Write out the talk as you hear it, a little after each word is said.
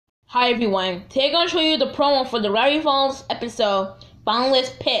Hi everyone, today I'm going to show you the promo for the Larry Falls episode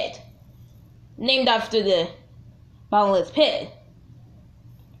Bottomless Pit, named after the Bottomless Pit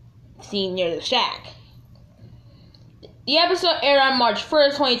seen near the shack. The episode aired on March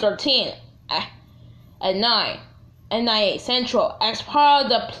 1st, 2013 at 9 Central as part of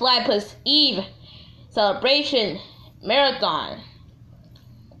the Platypus Eve celebration marathon.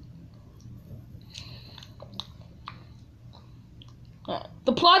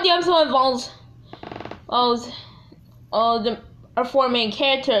 The plot of the episode involves our four main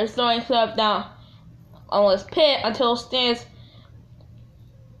characters throwing stuff down Bottomless Pit until Stan's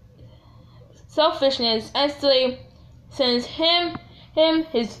selfishness instantly sends him,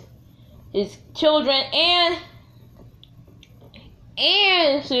 his children, and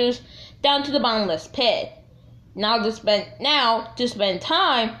Zeus down to the Bottomless Pit. Now to spend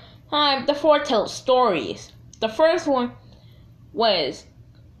time, the four tell stories. The first one was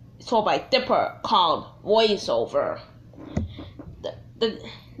told by Dipper called Voiceover.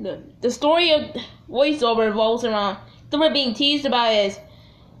 The story of Voiceover revolves around Dipper being teased about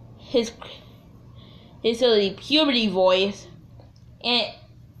his silly puberty voice, and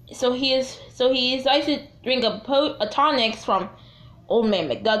so he decides to drink a tonics from Old Man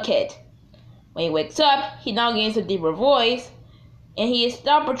McGucket. When he wakes up, he now gains a deeper voice, and he is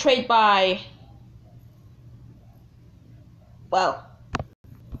now portrayed by, well,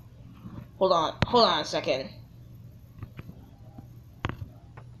 hold on a second.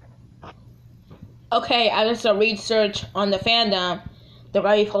 Okay, I did some research on the fandom, the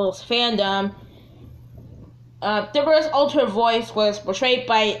Larry Falls fandom. Dipper's altered voice was portrayed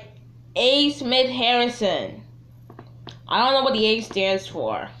by A. Smith Harrison. I don't know what the A stands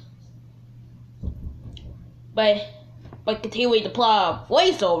for, but continuing the plot of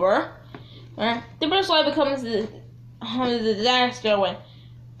Voiceover, Dipper's life becomes a disaster when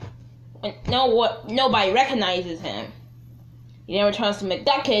nobody recognizes him. He then returns to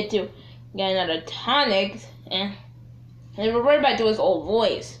McDucket to get another tonic and revert back to his old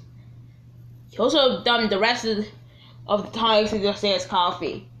voice. He also dumped the rest of the tonics into Stan's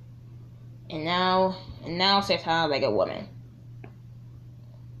coffee. And now Stan's kind of like a woman.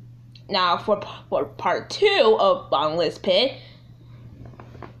 Now for part 2 of Bottomless Pit.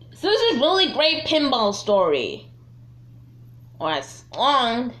 So this is a really great pinball story. Or as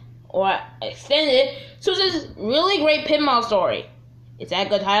long or extended. So this is really great pinball story. Is that a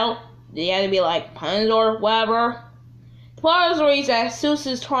good title? Did it have to be like puns or whatever? The plot of the story is that Zeus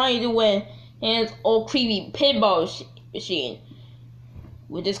is trying to win in his old creepy pinball machine,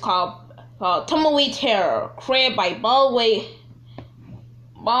 which is called Tumbleweed Terror, created by Ballway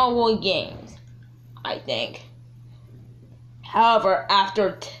Games, I think. However,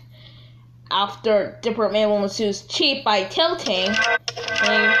 after Dipper made Zeus cheap by tilting,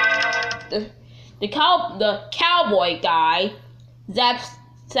 the cowboy guy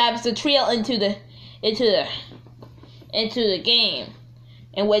zaps the trio into the game,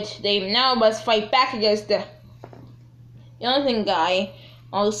 in which they now must fight back against the Jonathan guy,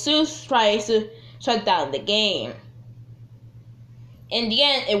 while Zeus tries to shut down the game. In the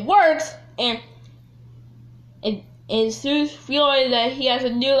end, it works, and Zeus realizes that he has a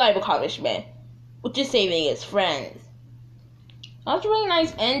new life accomplishment, which is saving his friends. That's a really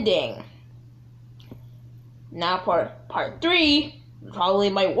nice ending. Now for part 3, probably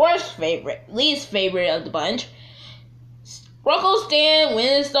my least favorite of the bunch. Uncle Stan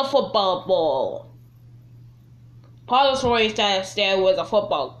wins the football bowl. Part of the story is that Stan was a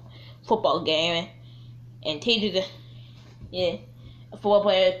football game and teaches football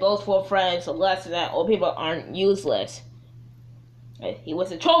players, both for friends, a lesson that old people aren't useless. He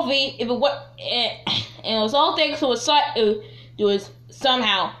wins a trophy and it was all thanks to his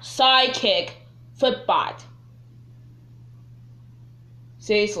somehow sidekick Footbot.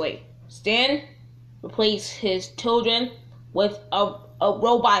 Seriously, Stan replaced his children with a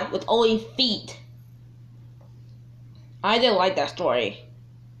robot with only feet. I didn't like that story.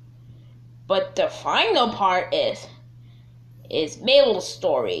 But the final part is Mabel's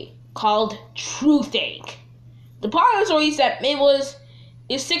story, called Truthache. The part of the story is that Mabel is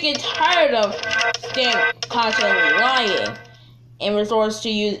sick and tired of Stan constantly lying, and resorts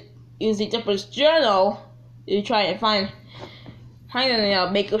to using Dipper's journal to try and find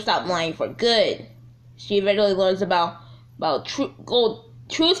make her stop lying for good. She eventually learns about gold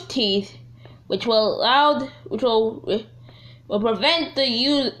truth teeth, which will prevent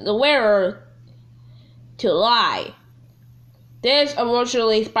the wearer to lie. This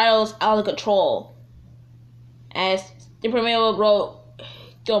eventually spirals out of control as Dipper Mabel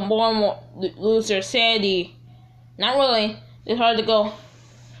go more and more lose their sanity. Not really. It's hard to go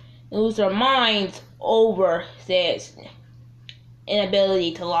lose their minds over this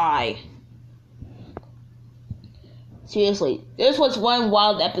inability to lie. Seriously, this was one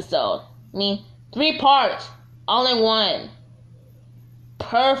wild episode. I mean, 3 parts, all in one.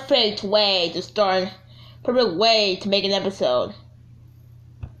 Perfect way to make an episode.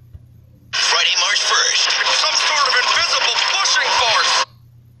 Friday, March 1st. Some sort of invisible pushing force.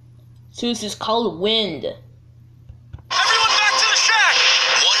 Zeus's cold wind. Everyone back to the shack.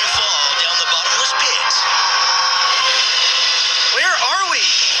 One fall down the bottomless pit. Where are we?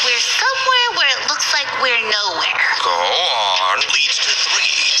 We're somewhere where it looks like we're nowhere. Go on. Leads to 3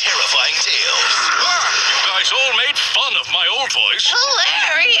 terrifying tales. You guys all made fun of my old voice.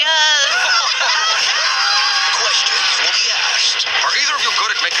 Hilarious! Questions will be asked. Are either of you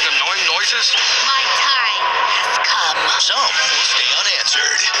good at making annoying noises? My time has come. Some will stay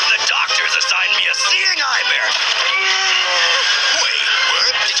unanswered. The doctors assigned me a seeing eye bear. Wait,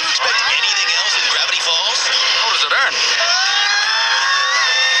 what? Did you expect anything else in Gravity Falls? How does it end?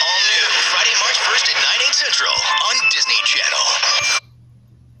 All new, Friday, March 1st at 9/8 Central on Disney Channel.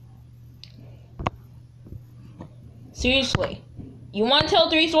 Seriously, you want to tell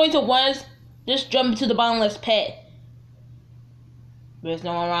 3 stories at once? Just jump into the bottomless pit. There's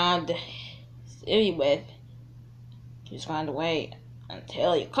no one around to city with. Just find a way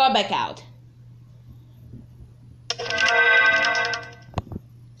until you come back out.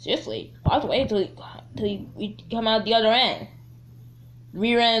 Seriously, why wait till we come out the other end?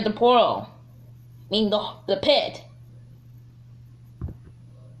 Rear end of the portal. I mean the pit.